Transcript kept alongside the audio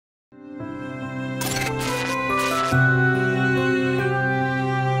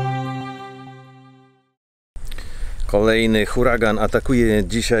Kolejny huragan atakuje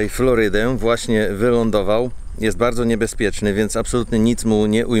dzisiaj Florydę. Właśnie wylądował. Jest bardzo niebezpieczny, więc absolutnie nic mu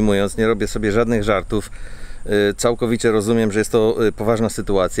nie ujmując, nie robię sobie żadnych żartów. Całkowicie rozumiem, że jest to poważna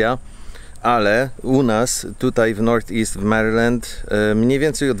sytuacja, ale u nas tutaj w Northeast, w Maryland, mniej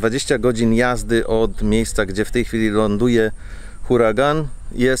więcej o 20 godzin jazdy od miejsca, gdzie w tej chwili ląduje huragan,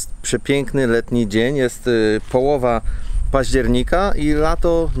 jest przepiękny letni dzień, jest połowa października i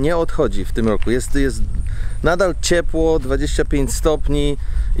lato nie odchodzi w tym roku. Jest nadal ciepło, 25 stopni,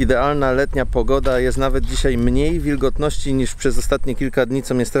 idealna letnia pogoda, jest nawet dzisiaj mniej wilgotności niż przez ostatnie kilka dni,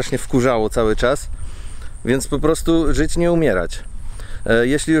 co mnie strasznie wkurzało cały czas, więc po prostu żyć, nie umierać.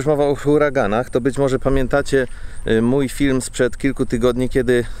 Jeśli już mowa o huraganach, to być może pamiętacie mój film sprzed kilku tygodni,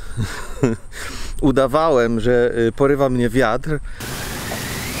 kiedy udawałem, że porywa mnie wiatr.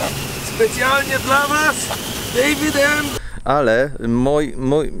 Specjalnie dla Was, David M. Ale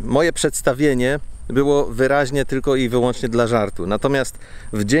moje przedstawienie było wyraźnie tylko i wyłącznie dla żartu. Natomiast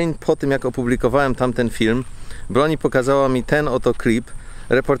w dzień po tym, jak opublikowałem tamten film, Broni pokazała mi ten oto klip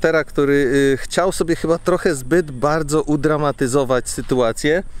reportera, który chciał sobie chyba trochę zbyt bardzo udramatyzować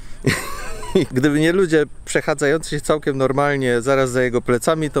sytuację. Gdyby nie ludzie przechadzający się całkiem normalnie zaraz za jego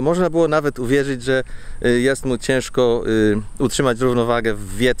plecami, to można było nawet uwierzyć, że jest mu ciężko utrzymać równowagę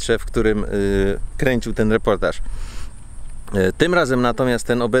w wietrze, w którym kręcił ten reportaż. Tym razem natomiast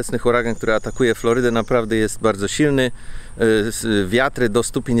ten obecny huragan, który atakuje Florydę, naprawdę jest bardzo silny. Wiatry do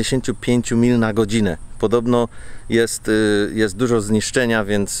 155 mil na godzinę. Podobno jest dużo zniszczenia,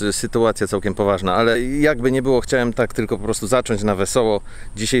 więc sytuacja całkiem poważna. Ale jakby nie było, chciałem tak tylko po prostu zacząć na wesoło.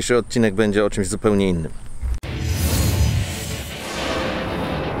 Dzisiejszy odcinek będzie o czymś zupełnie innym.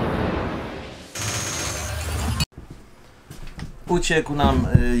 Uciekł nam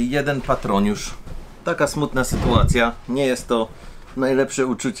jeden patroniusz. Taka smutna sytuacja. Nie jest to najlepsze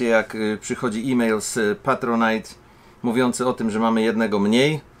uczucie, jak przychodzi e-mail z Patronite mówiący o tym, że mamy jednego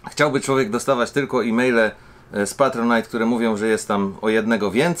mniej. Chciałby człowiek dostawać tylko e-maile z Patronite, które mówią, że jest tam o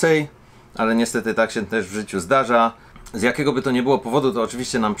jednego więcej, ale niestety tak się też w życiu zdarza. Z jakiego by to nie było powodu, to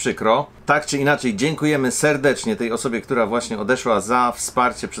oczywiście nam przykro. Tak czy inaczej, dziękujemy serdecznie tej osobie, która właśnie odeszła, za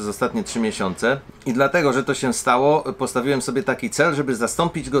wsparcie przez ostatnie 3 miesiące. I dlatego, że to się stało, postawiłem sobie taki cel, żeby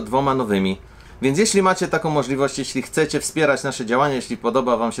zastąpić go 2 nowymi. Więc jeśli macie taką możliwość, jeśli chcecie wspierać nasze działania, jeśli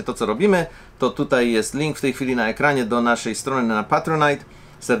podoba Wam się to, co robimy, to tutaj jest link w tej chwili na ekranie do naszej strony na Patronite.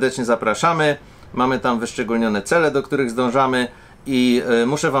 Serdecznie zapraszamy. Mamy tam wyszczególnione cele, do których zdążamy i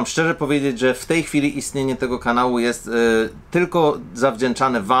muszę Wam szczerze powiedzieć, że w tej chwili istnienie tego kanału jest tylko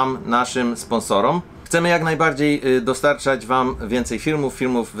zawdzięczane Wam, naszym sponsorom. Chcemy jak najbardziej dostarczać Wam więcej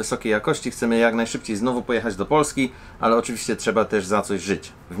filmów wysokiej jakości. Chcemy jak najszybciej znowu pojechać do Polski, ale oczywiście trzeba też za coś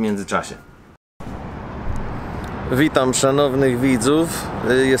żyć w międzyczasie. Witam szanownych widzów.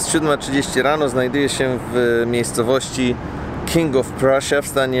 Jest 7:30 rano, znajduję się w miejscowości King of Prussia w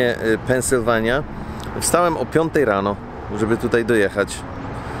stanie Pensylwania. Wstałem o 5 rano, żeby tutaj dojechać,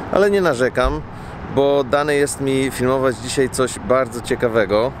 ale nie narzekam, bo dane jest mi filmować dzisiaj coś bardzo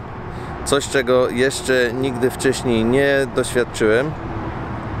ciekawego, coś, czego jeszcze nigdy wcześniej nie doświadczyłem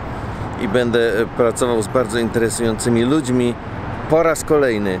i będę pracował z bardzo interesującymi ludźmi po raz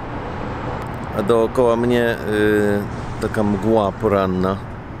kolejny. A dookoła mnie taka mgła poranna,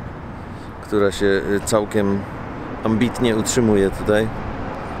 która się całkiem ambitnie utrzymuje tutaj,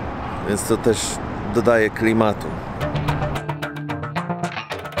 więc to też dodaje klimatu.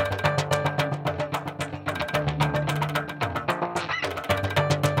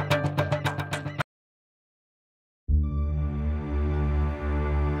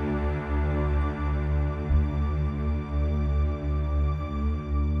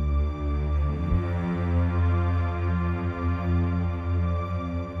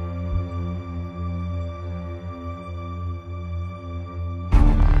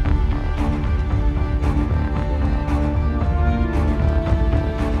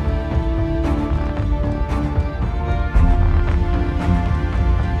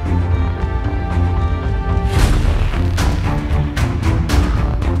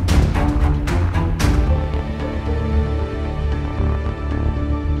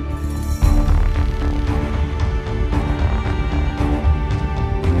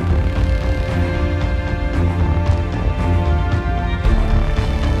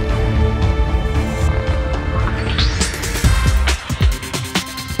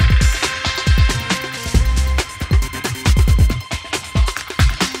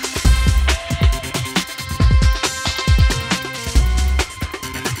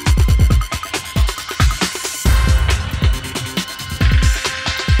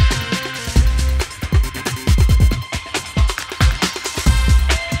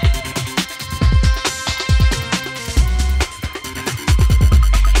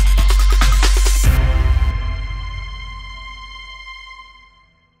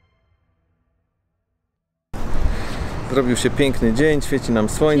 Zrobił się piękny dzień, świeci nam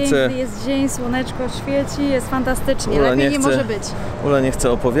słońce. Piękny jest dzień, słoneczko świeci, jest fantastycznie, lepiej nie może być. Ula nie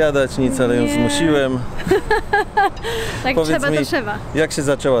chce opowiadać nic, ale ją zmusiłem. Tak Powiedz trzeba, mi, to trzeba. Jak się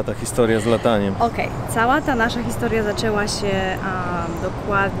zaczęła ta historia z lataniem? Okej, cała ta nasza historia zaczęła się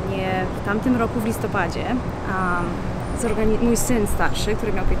dokładnie w tamtym roku w listopadzie. Mój syn starszy,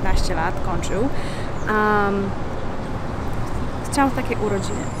 który miał 15 lat, kończył, chciał takie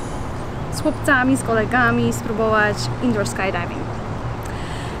urodziny. Z chłopcami, z kolegami spróbować indoor skydiving.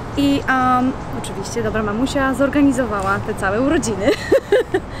 I oczywiście dobra mamusia zorganizowała te całe urodziny.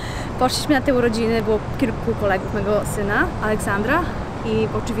 Poszliśmy na te urodziny, było kilku kolegów mego syna, Aleksandra, i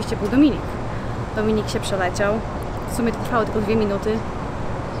oczywiście był Dominik. Dominik się przeleciał. W sumie to trwało tylko 2 minuty.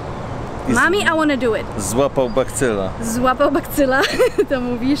 Mami, I wanna do it. Złapał bakcyla. Złapał bakcyla, to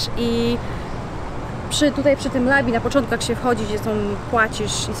mówisz, i tutaj przy tym labie, na początku jak się wchodzi, gdzie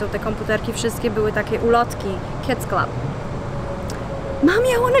płacisz i są te komputerki, wszystkie były takie ulotki, Kids Club. Mami,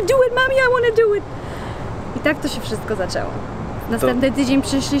 I wanna do it, Mami, I wanna do it. I tak to się wszystko zaczęło. Następny tydzień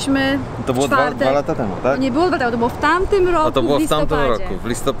przyszliśmy. To było 2 lata temu, tak? To nie było 2 lata, to było w tamtym roku. A to było w tamtym roku, w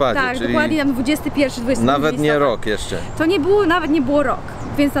listopadzie. Tak, czyli dokładnie tam 21, 22 nawet nie rok jeszcze. To nie było, nawet nie było rok.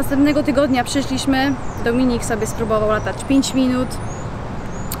 Więc następnego tygodnia przyszliśmy. Dominik sobie spróbował latać 5 minut.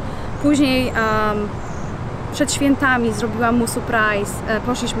 Później przed świętami zrobiłam mu surprise.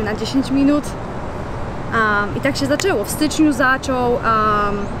 Poszliśmy na 10 minut. I tak się zaczęło. W styczniu zaczął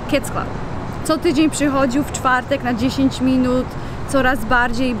Kids Club. Co tydzień przychodził w czwartek na 10 minut. Coraz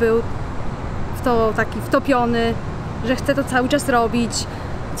bardziej był w to taki wtopiony, że chce to cały czas robić.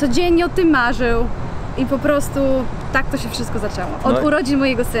 Codziennie o tym marzył. I po prostu tak to się wszystko zaczęło. Od urodzin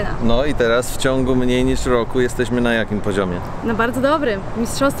mojego syna. No i teraz w ciągu mniej niż roku jesteśmy na jakim poziomie? Na bardzo dobrym.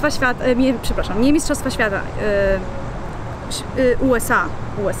 Mistrzostwa świata, przepraszam, nie Mistrzostwa Świata, USA.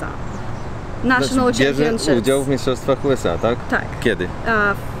 National Championships. Bierze udział w Mistrzostwach USA, tak? Tak. Kiedy?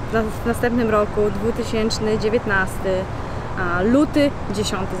 W następnym roku, 2019, luty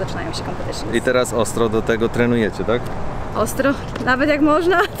 10 zaczynają się competitions. I teraz ostro do tego trenujecie, tak? Ostro, nawet jak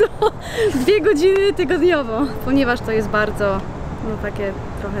można, to 2 godziny tygodniowo, ponieważ to jest bardzo, takie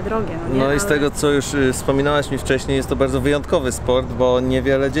trochę drogie. No i z tego, co już wspominałaś mi wcześniej, jest to bardzo wyjątkowy sport, bo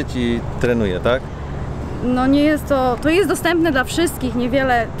niewiele dzieci trenuje, tak? No nie jest to jest dostępne dla wszystkich,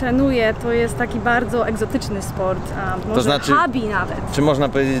 niewiele trenuje, to jest taki bardzo egzotyczny sport, może to znaczy, hobby nawet. Czy można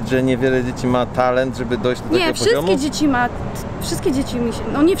powiedzieć, że niewiele dzieci ma talent, żeby dojść do takiego poziomu? Nie, wszystkie dzieci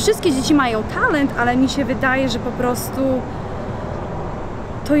nie wszystkie dzieci mają talent, ale mi się wydaje, że po prostu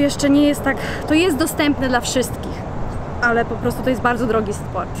to jeszcze nie jest tak, to jest dostępne dla wszystkich, ale po prostu to jest bardzo drogi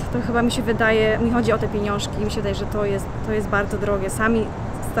sport. To chyba mi się wydaje, mi chodzi o te pieniążki, mi się wydaje, że to jest bardzo drogie. Sami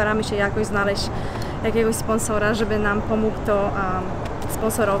staramy się jakoś znaleźć jakiegoś sponsora, żeby nam pomógł to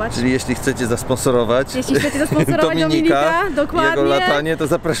sponsorować. Czyli jeśli chcecie zasponsorować Dominika, dokładnie, jego latanie, to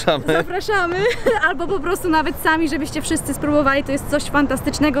zapraszamy. Zapraszamy, albo po prostu nawet sami, żebyście wszyscy spróbowali, to jest coś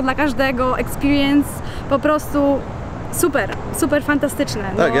fantastycznego dla każdego, experience, po prostu super fantastyczne.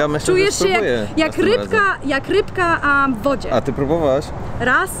 Tak, ja myślę, czujesz się jak rybka w wodzie. A ty próbowałaś?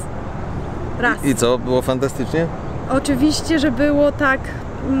 Raz. I co, było fantastycznie? Oczywiście, że było tak...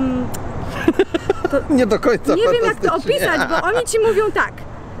 nie do końca. Nie wiem, jak to opisać, bo oni ci mówią tak: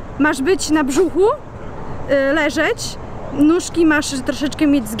 masz być na brzuchu, leżeć, nóżki masz troszeczkę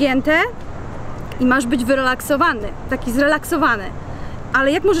mieć zgięte i masz być wyrelaksowany, taki zrelaksowany.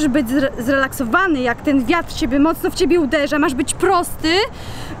 Ale jak możesz być zrelaksowany, jak ten wiatr mocno w ciebie uderza, masz być prosty,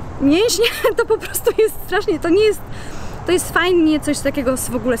 mięśnie, to po prostu jest strasznie, to jest fajnie coś takiego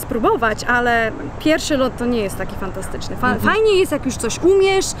w ogóle spróbować, ale pierwszy lot to nie jest taki fantastyczny. Fajnie jest, jak już coś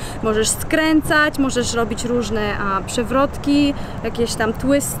umiesz, możesz skręcać, możesz robić różne przewrotki, jakieś tam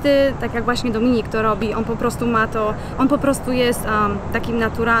twisty, tak jak właśnie Dominik to robi. On po prostu jest takim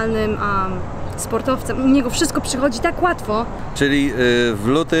naturalnym sportowcem. U niego wszystko przychodzi tak łatwo. Czyli w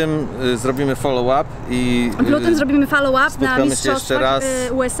lutym zrobimy follow-up i w lutym zrobimy follow-up na mistrzostwach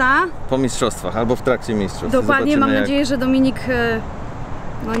USA. Po mistrzostwach albo w trakcie mistrzostw. Dokładnie, mam nadzieję, że Dominik,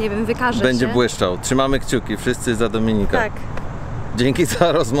 no nie wiem, wykaże będzie się. Błyszczał. Trzymamy kciuki wszyscy za Dominika. Tak. Dzięki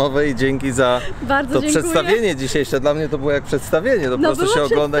za rozmowę i dzięki za przedstawienie dzisiejsze. Dla mnie to było jak przedstawienie, to po prostu się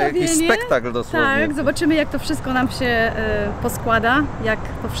ogląda jakiś spektakl dosłownie. Tak, zobaczymy, jak to wszystko nam się poskłada, jak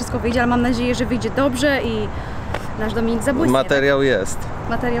to wszystko wyjdzie, ale mam nadzieję, że wyjdzie dobrze i nasz Dominik zabłysnie. Materiał jest.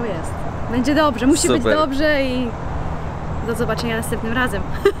 Materiał jest. Będzie dobrze, musi być dobrze i do zobaczenia następnym razem.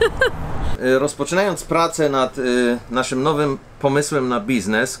 Rozpoczynając pracę nad naszym nowym pomysłem na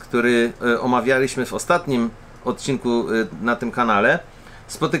biznes, który omawialiśmy w ostatnim odcinku na tym kanale,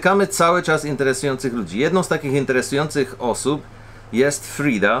 spotykamy cały czas interesujących ludzi. Jedną z takich interesujących osób jest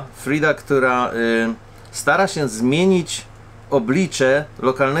Frida, która stara się zmienić oblicze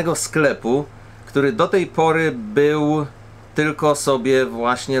lokalnego sklepu, który do tej pory był tylko sobie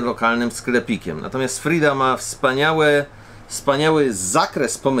właśnie lokalnym sklepikiem. Natomiast Frida ma wspaniały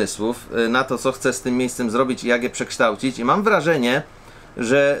zakres pomysłów na to, co chce z tym miejscem zrobić i jak je przekształcić. I mam wrażenie,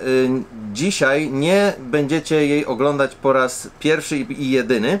 że dzisiaj nie będziecie jej oglądać po raz pierwszy i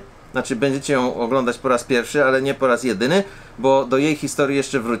jedyny. Znaczy będziecie ją oglądać po raz pierwszy, ale nie po raz jedyny, bo do jej historii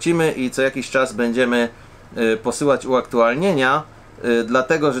jeszcze wrócimy i co jakiś czas będziemy posyłać uaktualnienia,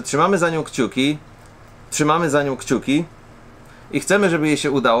 dlatego że trzymamy za nią kciuki i chcemy, żeby jej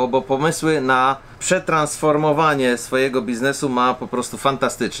się udało, bo pomysły na przetransformowanie swojego biznesu ma po prostu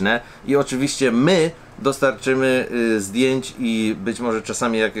fantastyczne i oczywiście my dostarczymy zdjęć i być może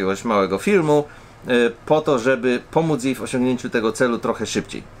czasami jakiegoś małego filmu po to, żeby pomóc jej w osiągnięciu tego celu trochę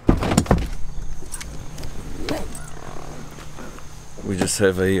szybciej. We just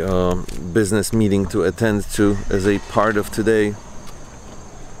have a business meeting to attend to as a part of today.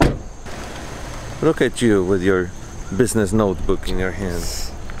 Look at you with your business notebook in your hand.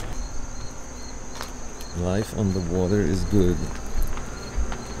 Life on the water is good.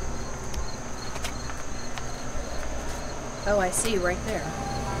 Oh, I see, right there.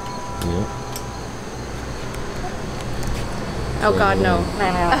 Yeah. Oh God, no.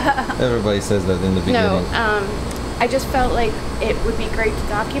 Everybody says that in the beginning. No, I just felt like it would be great to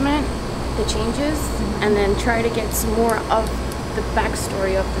document the changes and then try to get some more of the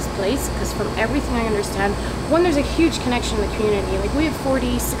backstory of this place, because from everything I understand, one, there's a huge connection in the community. Like, we have 40,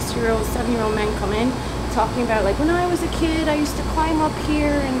 60-year-old, 7-year-old men come in talking about, like, when I was a kid, I used to climb up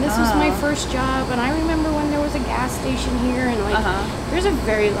here, and this was my first job, and I remember when there was a gas station here, and like, there's a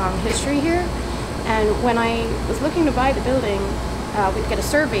very long history here. And when I was looking to buy the building, we'd get a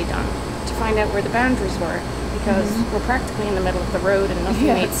survey done to find out where the boundaries were, because we're practically in the middle of the road and nothing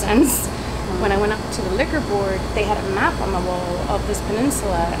made sense. When I went up to the liquor board, they had a map on the wall of this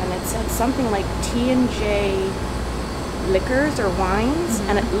peninsula, and it said something like T&J liquors or wines,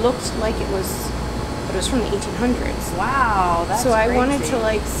 and it looked like it was from the 1800s. Wow, that's so I crazy. wanted to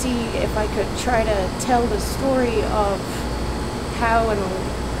like see if I could try to tell the story of how and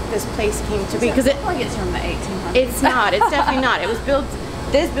this place came to be, because it like it's from the 1800s. It's not. It's definitely not. It was built.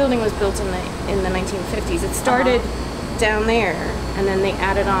 This building was built in the 1950s. It started down there, and then they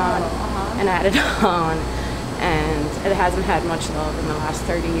added on and added on, and it hasn't had much love in the last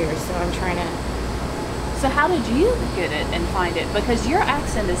 30 years. So I'm trying to. So how did you get it and find it? Because your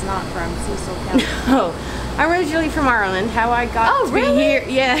accent is not from Cecil County. No, I'm originally from Ireland. How I got to be here?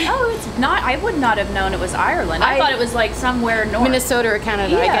 Yeah. Oh, it's not. I would not have known it was Ireland. I thought it was like somewhere north. Minnesota or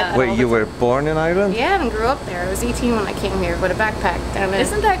Canada. Yeah. I get Wait, you were born in Ireland? Yeah, and grew up there. I was 18 when I came here with a backpack down in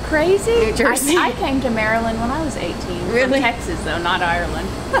Isn't that crazy? New Jersey. I came to Maryland when I was 18. Really? From Texas, though, not Ireland.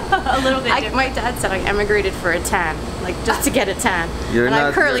 A little bit different. My dad said I emigrated for a tan, like just to get a tan. And I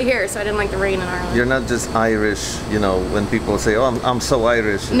have curly hair, so I didn't like the rain in Ireland. You're not just Irish, you know, when people say, "Oh, I'm so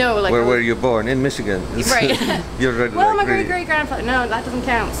Irish." No, like where were you born? In Michigan. Right. You're really, well, my really... great-great-grandfather. No, that doesn't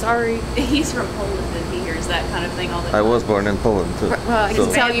count. Sorry. He's from Poland and he hears that kind of thing all the time. I was born in Poland too. Well, I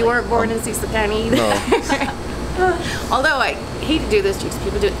can tell you weren't born in Cecil County either. No. Although I hate to do this to you,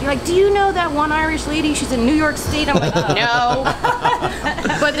 people do it. You're like, do you know that one Irish lady? She's in New York State. I'm like, no.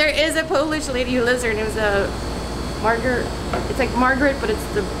 But there is a Polish lady who lives there, and it was a Margaret. It's like Margaret, but it's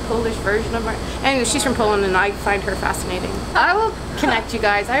the Polish version of Margaret. Anyway, she's from Poland, and I find her fascinating. I will connect you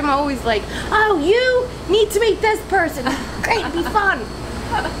guys. I'm always like, oh, you need to meet this person. Great, it'd be fun.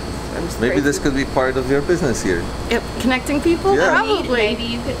 Maybe this could be part of your business here. Yep, connecting people? Yeah. Probably. Maybe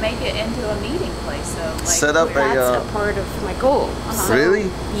you could make it into a meeting place. So like, set up That's a part of my goal. So, really?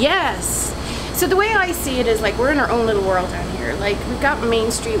 Yes. So the way I see it is like we're in our own little world down here. Like we've got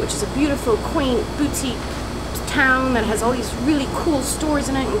Main Street, which is a beautiful, quaint, boutique town that has all these really cool stores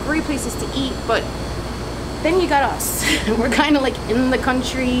in it and great places to eat. But then you got us. We're kind of like in the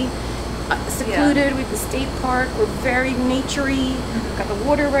country, secluded. We have the state park. We're very naturey. We've got the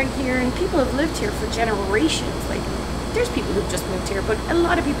water right here, and people have lived here for generations. Like there's people who've just moved here, but a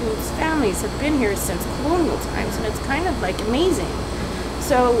lot of people whose families have been here since colonial times, and it's kind of like amazing.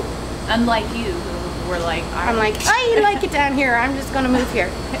 So unlike you, who were like, I'm like, I like it down here. I'm just gonna move here.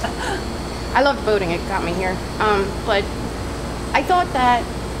 I loved boating. It got me here. But I thought that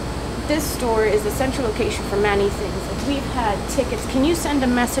this store is the central location for many things. Like we've had tickets. Can you send a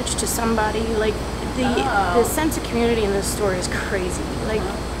message to somebody? Like the sense of community in this store is crazy. Like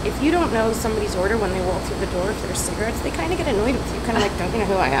if you don't know somebody's order when they walk through the door, if there's cigarettes, they kind of get annoyed with you. Kind of like, don't you know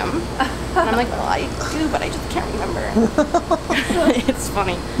who I am? And I'm like, well, I do, but I just can't remember. It's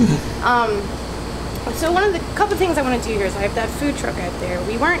funny. So one of the couple things I want to do here is I have that food truck out there.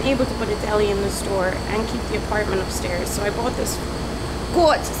 We weren't able to put a deli in the store and keep the apartment upstairs, so I bought this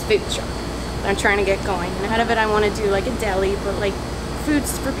gorgeous food truck that I'm trying to get going. And out of it I want to do like a deli, but like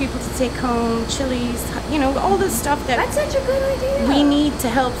foods for people to take home, chilies, you know, all the stuff that That's such a good idea. we need to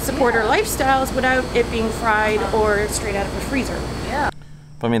help support our lifestyles without it being fried or straight out of a freezer.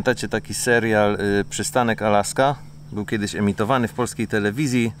 Pamiętacie taki serial Przystanek Alaska? Był kiedyś emitowany w polskiej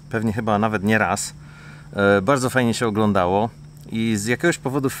telewizji, pewnie chyba nawet nie raz. Bardzo fajnie się oglądało i z jakiegoś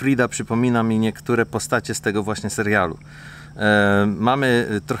powodu Frida przypomina mi niektóre postacie z tego właśnie serialu. Mamy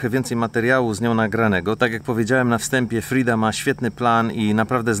trochę więcej materiału z nią nagranego. Tak jak powiedziałem na wstępie, Frida ma świetny plan i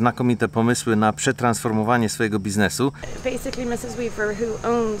naprawdę znakomite pomysły na przetransformowanie swojego biznesu. Basically, Mrs. Weaver, who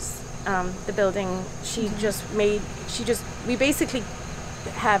owns the building, we basically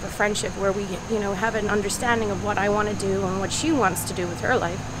have a friendship where we, you know, have an understanding of what I want to do and what she wants to do with her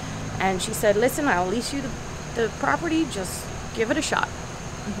life. And she said, listen, I'll lease you the property, just give it a shot.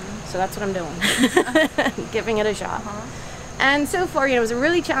 So that's what I'm doing, giving it a shot. And so far, you know, it was a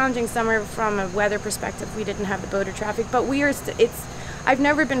really challenging summer from a weather perspective. We didn't have the boater traffic, but I've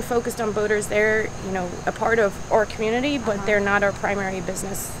never been focused on boaters. They're, you know, a part of our community, but they're not our primary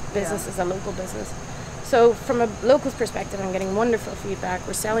business. Business is a local business. So from a local's perspective, I'm getting wonderful feedback.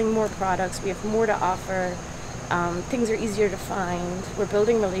 We're selling more products. We have more to offer. Things are easier to find. We're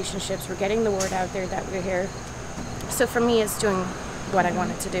building relationships. We're getting the word out there that we're here. So for me, it's doing what I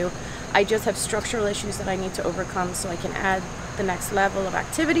wanted to do. I just have structural issues that I need to overcome so I can add the next level of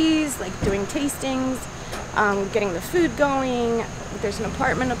activities, like doing tastings, getting the food going. There's an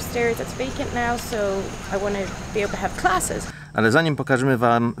apartment upstairs that's vacant now, so I want to be able to have classes. Ale zanim pokażemy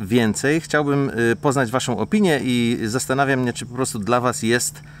Wam więcej, chciałbym poznać Waszą opinię i zastanawiam mnie, czy po prostu dla Was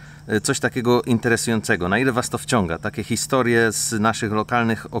jest coś takiego interesującego. Na ile Was to wciąga? Takie historie z naszych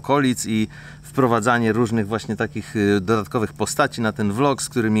lokalnych okolic i wprowadzanie różnych właśnie takich dodatkowych postaci na ten vlog, z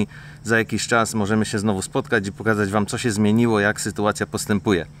którymi za jakiś czas możemy się znowu spotkać i pokazać Wam, co się zmieniło, jak sytuacja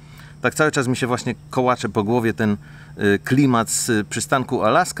postępuje. Tak cały czas mi się właśnie kołacze po głowie ten klimat z przystanku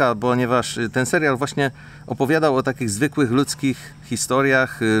Alaska, ponieważ ten serial właśnie opowiadał o takich zwykłych ludzkich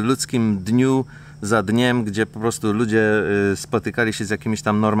historiach, ludzkim dniu za dniem, gdzie po prostu ludzie spotykali się z jakimiś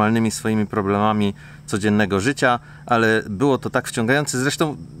tam normalnymi swoimi problemami codziennego życia, ale było to tak wciągające.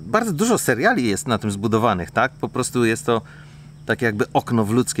 Zresztą bardzo dużo seriali jest na tym zbudowanych, tak? Po prostu jest to takie jakby okno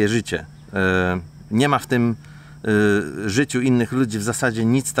w ludzkie życie. Nie ma w tym życiu innych ludzi w zasadzie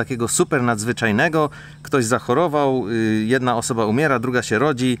nic takiego super nadzwyczajnego. Ktoś zachorował, jedna osoba umiera, druga się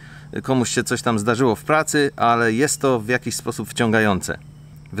rodzi, komuś się coś tam zdarzyło w pracy, ale jest to w jakiś sposób wciągające.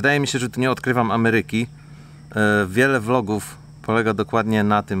 Wydaje mi się, że tu nie odkrywam Ameryki. Wiele vlogów polega dokładnie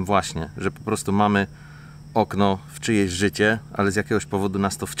na tym właśnie, że po prostu mamy okno w czyjeś życie, ale z jakiegoś powodu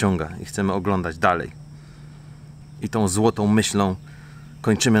nas to wciąga i chcemy oglądać dalej. I tą złotą myślą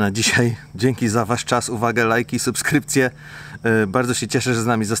kończymy na dzisiaj. Dzięki za Wasz czas, uwagę, lajki, subskrypcje. Bardzo się cieszę, że z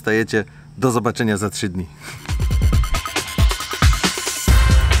nami zostajecie. Do zobaczenia za 3 dni.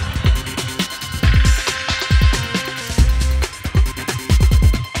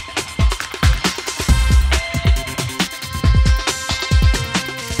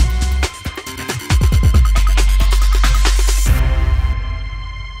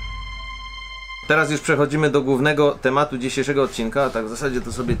 Teraz już przechodzimy do głównego tematu dzisiejszego odcinka, a tak w zasadzie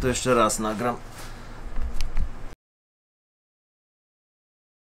to sobie to jeszcze raz nagram.